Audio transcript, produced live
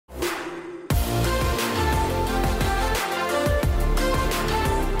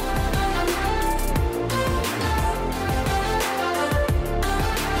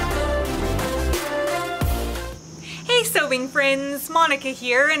friends, Monica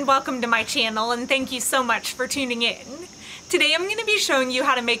here, and welcome to my channel, and thank you so much for tuning in. Today I'm going to be showing you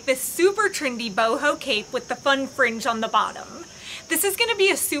how to make this super trendy boho cape with the fun fringe on the bottom. This is going to be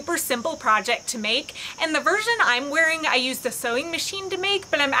a super simple project to make, and the version I'm wearing I used a sewing machine to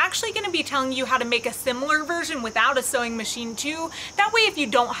make, but I'm actually going to be telling you how to make a similar version without a sewing machine too. That way if you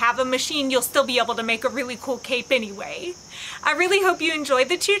don't have a machine, you'll still be able to make a really cool cape anyway. I really hope you enjoyed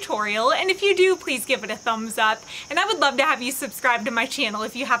the tutorial, and if you do, please give it a thumbs up, and I would love to have you subscribe to my channel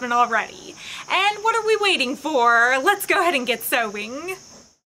if you haven't already. And what are we waiting for? Let's go ahead and get sewing.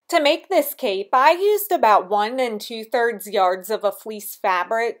 To make this cape, I used about 1 2/3 yards of a fleece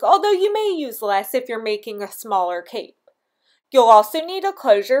fabric, although you may use less if you're making a smaller cape. You'll also need a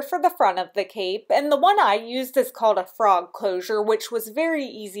closure for the front of the cape, and the one I used is called a frog closure, which was very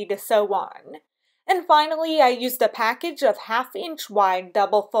easy to sew on. And finally, I used a package of 1/2 inch wide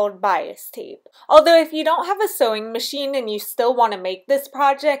double fold bias tape. Although if you don't have a sewing machine and you still want to make this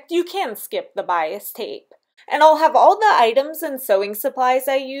project, you can skip the bias tape. And I'll have all the items and sewing supplies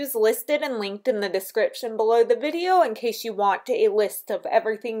I use listed and linked in the description below the video in case you want a list of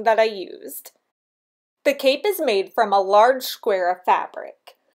everything that I used. The cape is made from a large square of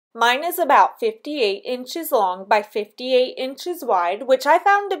fabric. Mine is about 58 inches long by 58 inches wide, which I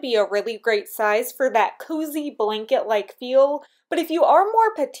found to be a really great size for that cozy blanket-like feel. But if you are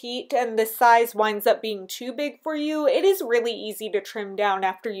more petite and this size winds up being too big for you, it is really easy to trim down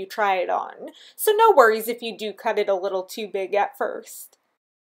after you try it on. So no worries if you do cut it a little too big at first.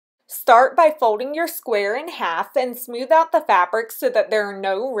 Start by folding your square in half and smooth out the fabric so that there are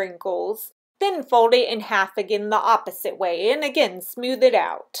no wrinkles. Then fold it in half again the opposite way and again smooth it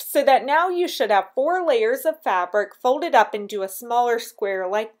out, so that now you should have 4 layers of fabric folded up into a smaller square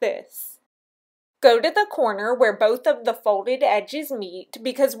like this. Go to the corner where both of the folded edges meet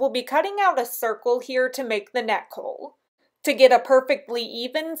because we'll be cutting out a circle here to make the neck hole. To get a perfectly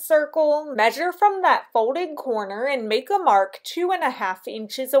even circle, measure from that folded corner and make a mark 2.5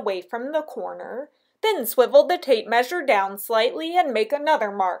 inches away from the corner. Then swivel the tape measure down slightly and make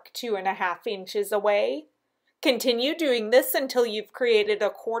another mark 2.5 inches away. Continue doing this until you've created a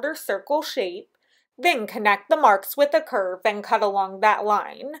quarter circle shape. Then connect the marks with a curve and cut along that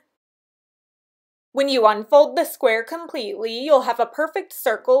line. When you unfold the square completely, you'll have a perfect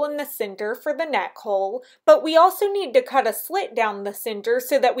circle in the center for the neck hole, but we also need to cut a slit down the center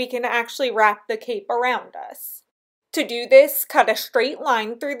so that we can actually wrap the cape around us. To do this, cut a straight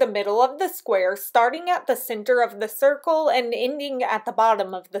line through the middle of the square, starting at the center of the circle and ending at the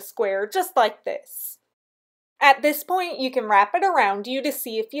bottom of the square, just like this. At this point, you can wrap it around you to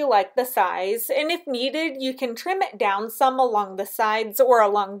see if you like the size, and if needed, you can trim it down some along the sides or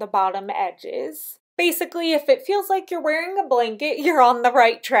along the bottom edges. Basically, if it feels like you're wearing a blanket, you're on the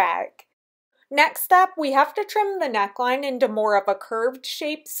right track. Next up, we have to trim the neckline into more of a curved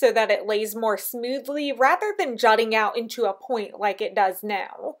shape so that it lays more smoothly rather than jutting out into a point like it does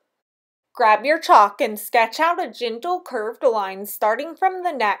now. Grab your chalk and sketch out a gentle curved line starting from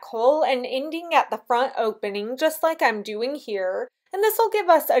the neck hole and ending at the front opening just like I'm doing here, and this will give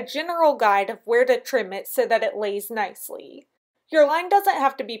us a general guide of where to trim it so that it lays nicely. Your line doesn't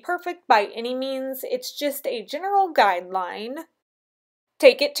have to be perfect by any means, it's just a general guideline.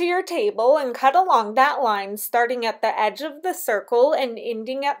 Take it to your table and cut along that line starting at the edge of the circle and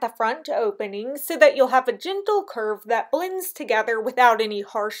ending at the front opening so that you'll have a gentle curve that blends together without any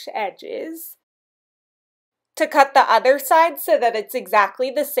harsh edges. To cut the other side so that it's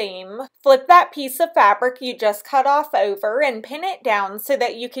exactly the same, flip that piece of fabric you just cut off over and pin it down so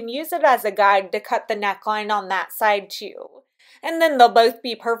that you can use it as a guide to cut the neckline on that side too. And then they'll both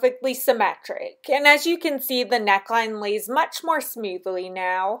be perfectly symmetric, and as you can see, the neckline lays much more smoothly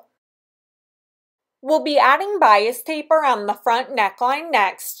now. We'll be adding bias tape around the front neckline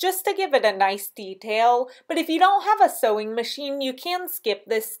next, just to give it a nice detail, but if you don't have a sewing machine, you can skip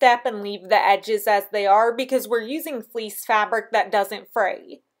this step and leave the edges as they are because we're using fleece fabric that doesn't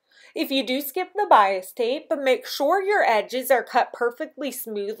fray. If you do skip the bias tape, make sure your edges are cut perfectly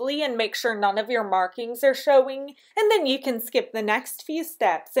smoothly and make sure none of your markings are showing, and then you can skip the next few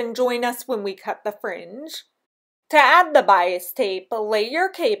steps and join us when we cut the fringe. To add the bias tape, lay your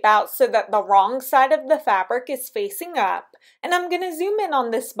cape out so that the wrong side of the fabric is facing up, and I'm going to zoom in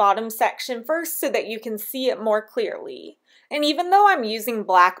on this bottom section first so that you can see it more clearly. And even though I'm using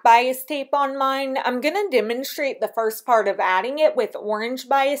black bias tape on mine, I'm going to demonstrate the first part of adding it with orange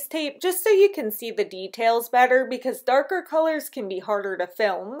bias tape just so you can see the details better because darker colors can be harder to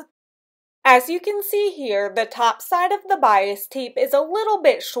film. As you can see here, the top side of the bias tape is a little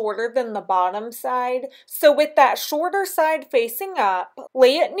bit shorter than the bottom side, so with that shorter side facing up,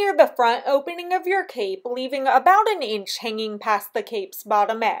 lay it near the front opening of your cape, leaving about an inch hanging past the cape's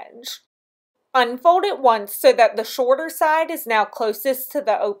bottom edge. Unfold it once so that the shorter side is now closest to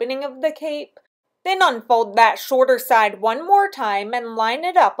the opening of the cape. Then unfold that shorter side one more time and line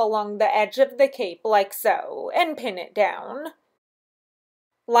it up along the edge of the cape like so, and pin it down.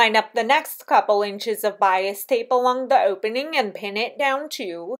 Line up the next couple inches of bias tape along the opening and pin it down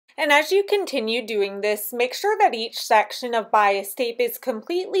too. And as you continue doing this, make sure that each section of bias tape is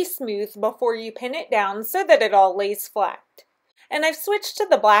completely smooth before you pin it down so that it all lays flat. And I've switched to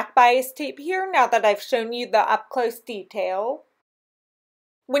the black bias tape here now that I've shown you the up-close detail.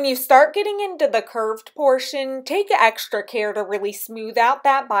 When you start getting into the curved portion, take extra care to really smooth out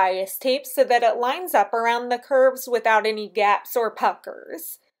that bias tape so that it lines up around the curves without any gaps or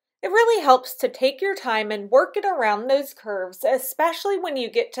puckers. It really helps to take your time and work it around those curves, especially when you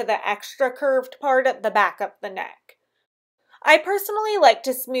get to the extra curved part at the back of the neck. I personally like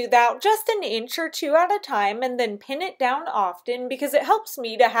to smooth out just an inch or two at a time and then pin it down often because it helps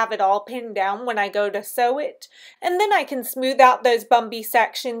me to have it all pinned down when I go to sew it, and then I can smooth out those bumpy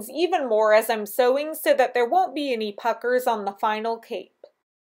sections even more as I'm sewing so that there won't be any puckers on the final cape.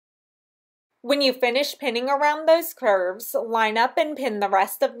 When you finish pinning around those curves, line up and pin the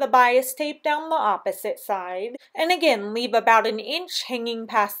rest of the bias tape down the opposite side, and again leave about an inch hanging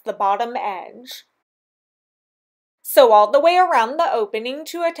past the bottom edge. Sew all the way around the opening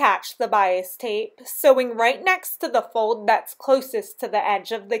to attach the bias tape, sewing right next to the fold that's closest to the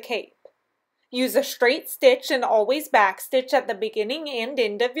edge of the cape. Use a straight stitch and always backstitch at the beginning and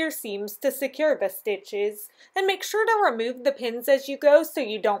end of your seams to secure the stitches, and make sure to remove the pins as you go so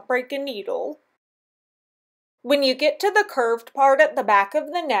you don't break a needle. When you get to the curved part at the back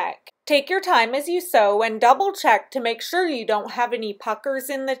of the neck, take your time as you sew and double check to make sure you don't have any puckers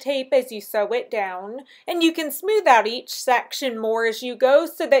in the tape as you sew it down, and you can smooth out each section more as you go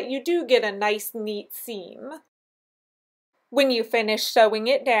so that you do get a nice neat seam. When you finish sewing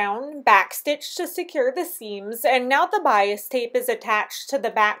it down, backstitch to secure the seams, and now the bias tape is attached to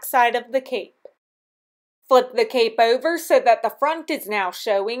the back side of the cape. Flip the cape over so that the front is now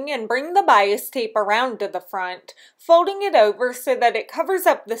showing and bring the bias tape around to the front, folding it over so that it covers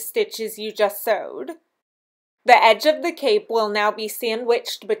up the stitches you just sewed. The edge of the cape will now be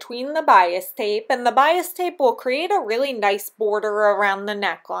sandwiched between the bias tape, and the bias tape will create a really nice border around the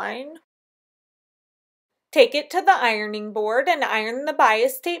neckline. Take it to the ironing board and iron the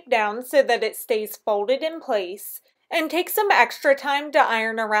bias tape down so that it stays folded in place. And take some extra time to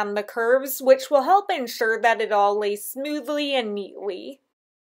iron around the curves, which will help ensure that it all lays smoothly and neatly.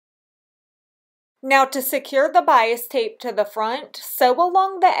 Now to secure the bias tape to the front, sew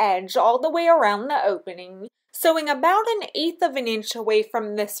along the edge all the way around the opening, sewing about 1/8 of an inch away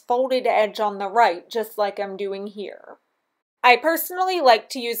from this folded edge on the right, just like I'm doing here. I personally like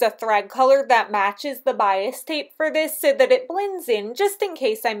to use a thread color that matches the bias tape for this so that it blends in just in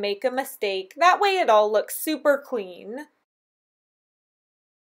case I make a mistake. That way it all looks super clean.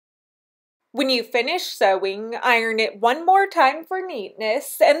 When you finish sewing, iron it one more time for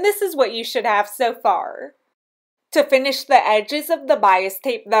neatness, and this is what you should have so far. To finish the edges of the bias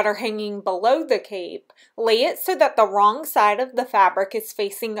tape that are hanging below the cape, lay it so that the wrong side of the fabric is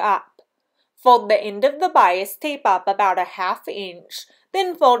facing up. Fold the end of the bias tape up about 1/2 inch,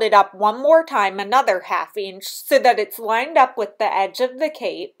 then fold it up one more time another 1/2 inch so that it's lined up with the edge of the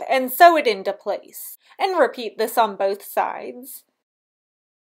cape, and sew it into place. And repeat this on both sides.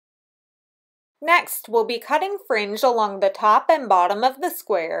 Next, we'll be cutting fringe along the top and bottom of the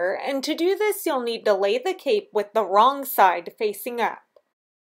square, and to do this you'll need to lay the cape with the wrong side facing up.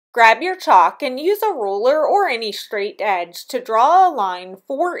 Grab your chalk and use a ruler or any straight edge to draw a line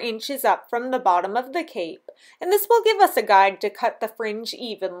 4 inches up from the bottom of the cape, and this will give us a guide to cut the fringe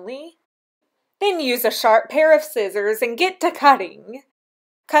evenly. Then use a sharp pair of scissors and get to cutting.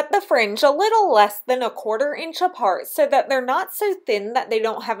 Cut the fringe a little less than 1/4 inch apart so that they're not so thin that they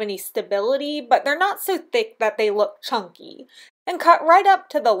don't have any stability, but they're not so thick that they look chunky. And cut right up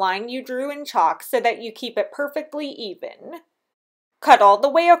to the line you drew in chalk so that you keep it perfectly even. Cut all the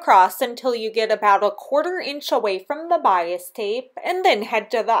way across until you get about 1/4 inch away from the bias tape, and then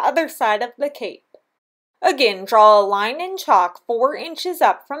head to the other side of the cape. Again, draw a line in chalk 4 inches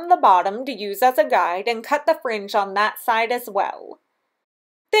up from the bottom to use as a guide, and cut the fringe on that side as well.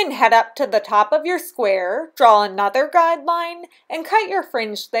 Then head up to the top of your square, draw another guideline, and cut your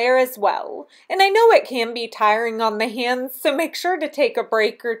fringe there as well. And I know it can be tiring on the hands, so make sure to take a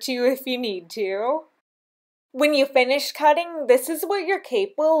break or two if you need to. When you finish cutting, this is what your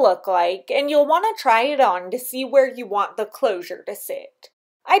cape will look like, and you'll want to try it on to see where you want the closure to sit.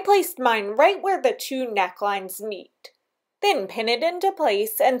 I placed mine right where the two necklines meet. Then pin it into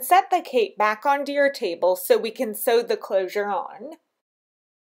place and set the cape back onto your table so we can sew the closure on.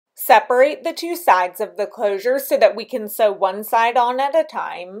 Separate the two sides of the closure so that we can sew one side on at a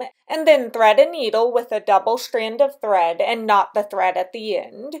time, and then thread a needle with a double strand of thread and knot the thread at the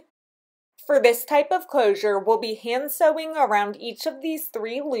end. For this type of closure, we'll be hand sewing around each of these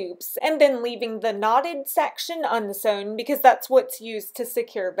 3 loops and then leaving the knotted section unsewn because that's what's used to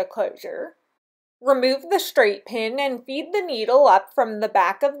secure the closure. Remove the straight pin and feed the needle up from the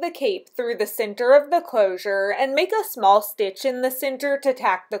back of the cape through the center of the closure and make a small stitch in the center to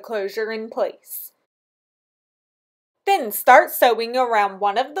tack the closure in place. Then start sewing around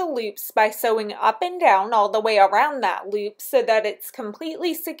one of the loops by sewing up and down all the way around that loop so that it's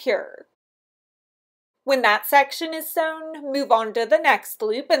completely secure. When that section is sewn, move on to the next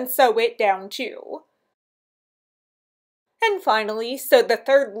loop and sew it down too. And finally, sew the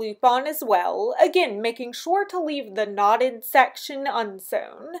 3rd loop on as well, again making sure to leave the knotted section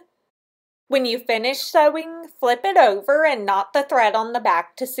unsewn. When you finish sewing, flip it over and knot the thread on the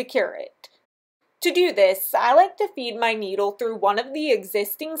back to secure it. To do this, I like to feed my needle through one of the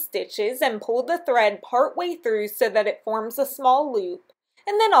existing stitches and pull the thread partway through so that it forms a small loop.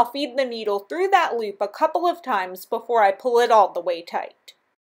 And then I'll feed the needle through that loop a couple of times before I pull it all the way tight.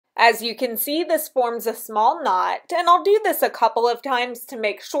 As you can see, this forms a small knot, and I'll do this a couple of times to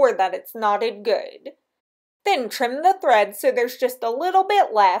make sure that it's knotted good. Then trim the thread so there's just a little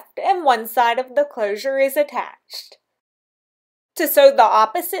bit left and one side of the closure is attached. To sew the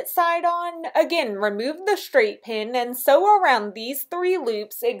opposite side on, again remove the straight pin and sew around these 3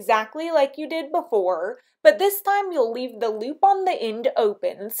 loops exactly like you did before, but this time you'll leave the loop on the end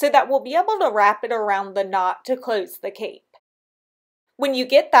open so that we'll be able to wrap it around the knot to close the cape. When you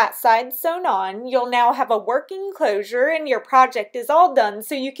get that side sewn on, you'll now have a working closure and your project is all done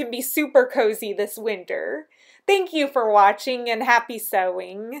so you can be super cozy this winter. Thank you for watching and happy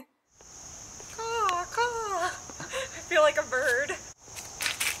sewing! Caw, caw. I feel like a bird.